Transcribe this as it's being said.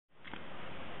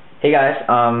Hey guys,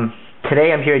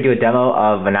 today I'm here to do a demo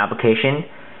of an application.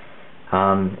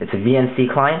 It's a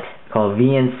VNC client called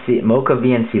Mocha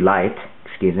VNC Lite,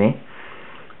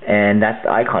 and that's the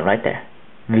icon right there,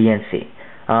 VNC.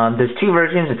 There's two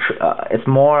versions. It's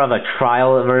more of a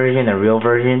trial version, a real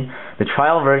version. The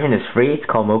trial version is free. It's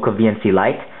called Mocha VNC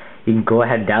Lite. You can go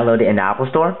ahead and download it in the App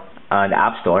Store,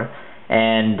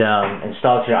 and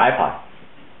install it to your iPod.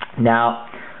 Now,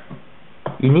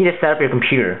 you need to set up your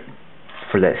computer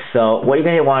for this. So what you're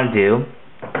going to want to do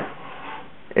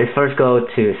is first go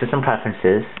to System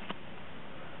Preferences,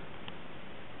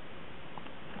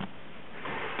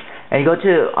 and you go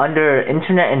to under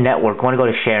Internet and Network. You want to go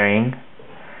to Sharing,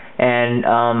 and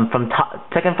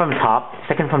second from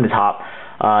the top,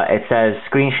 it says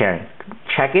Screen Sharing.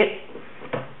 Check it,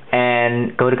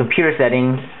 and go to Computer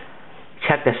Settings.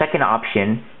 Check the second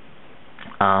option,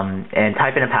 and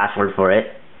type in a password for it,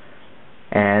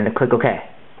 and click OK.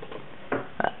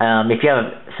 If you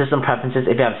have system preferences,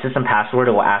 if you have system password,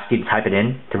 it will ask you to type it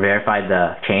in to verify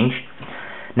the change.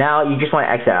 Now you just want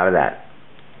to exit out of that.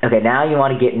 Okay, now you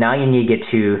need to get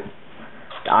to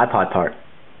the iPod part.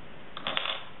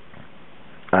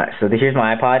 Alright, so here's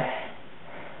my iPod.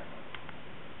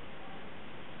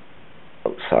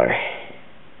 Oh, sorry.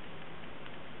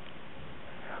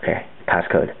 Okay,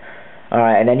 passcode.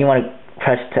 Alright, and then you want to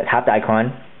tap the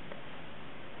icon.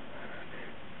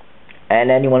 And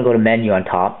then you want to go to Menu on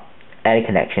top, Edit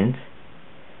Connections,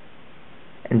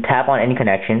 and tap on any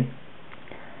connection.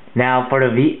 Now for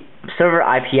the server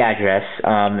IP address,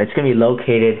 it's going to be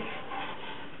located,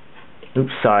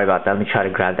 oops, sorry about that, let me try to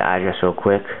grab the address real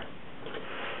quick.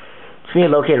 It's going to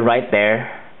be located right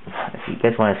there, if you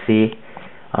guys want to see,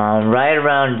 right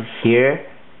around here,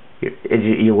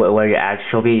 where your address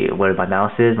will be, where my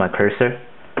mouse is, my cursor,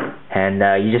 and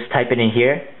you just type it in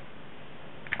here.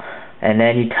 And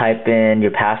then you type in your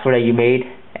password that you made,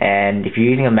 and if you're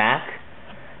using a Mac,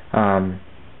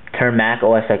 turn Mac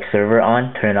OS X server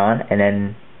on, turn it on, and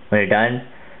then when you're done,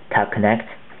 tap connect,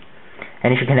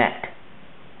 and it should connect.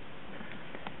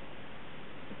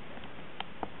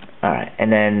 Alright,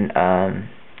 and then,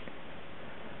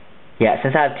 yeah,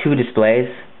 since I have two displays,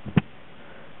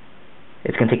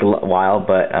 it's going to take a while,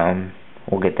 but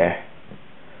we'll get there.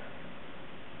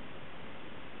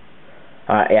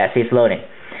 Alright, yeah, see, it's loading.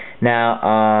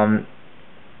 Now,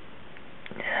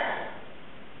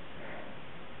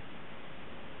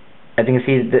 as you can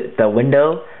see the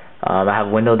window, I have a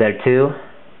window there too,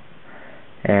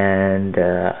 and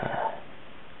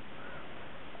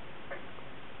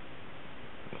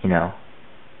you know,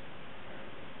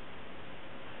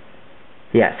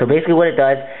 yeah, so basically what it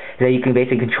does is that you can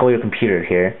basically control your computer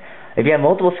here. If you have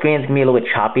multiple screens, it can be a little bit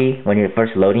choppy when you're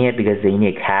first loading it because you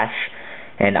need cache.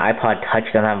 And iPod Touch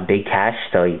doesn't have a big cache,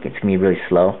 so it's going to be really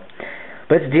slow.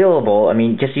 But it's dealable. I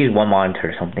mean, just use one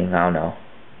monitor or something. I don't know.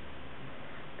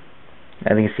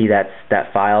 As you can see, that's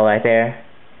that file right there.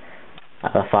 I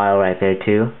have a file right there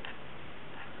too.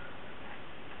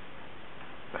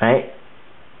 Right?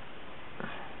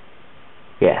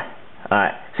 Yeah.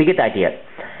 Alright. So you get the idea.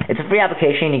 It's a free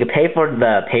application. You can pay for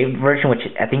the paid version, which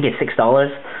I think is $6.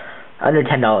 Under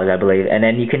 $10, I believe. And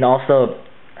then you can also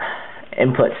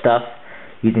input stuff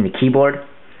using the keyboard,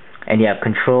 and you have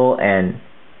Control and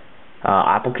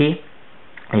Apple key.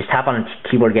 And just tap on the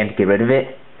keyboard again to get rid of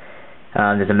it.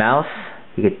 There's a mouse.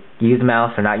 You could use the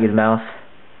mouse or not use the mouse.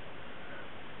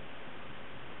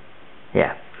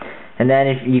 Yeah. And then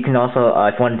if you can also,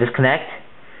 if you want to disconnect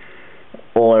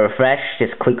or refresh,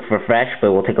 just click refresh, but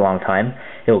it will take a long time.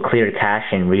 It will clear the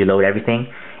cache and reload everything.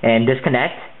 And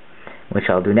disconnect, which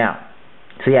I'll do now.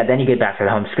 So yeah, then you get back to the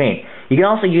home screen. You can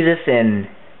also use this in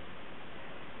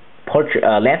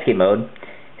landscape mode.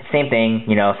 Same thing,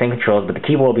 you know, same controls, but the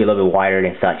keyboard will be a little bit wider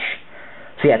and such.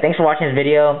 So yeah, thanks for watching this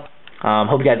video.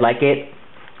 Hope you guys like it,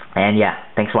 and yeah,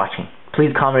 thanks for watching.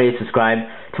 Please comment, rate, subscribe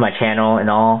to my channel and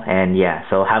all, and yeah,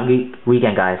 so have a good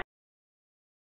weekend, guys.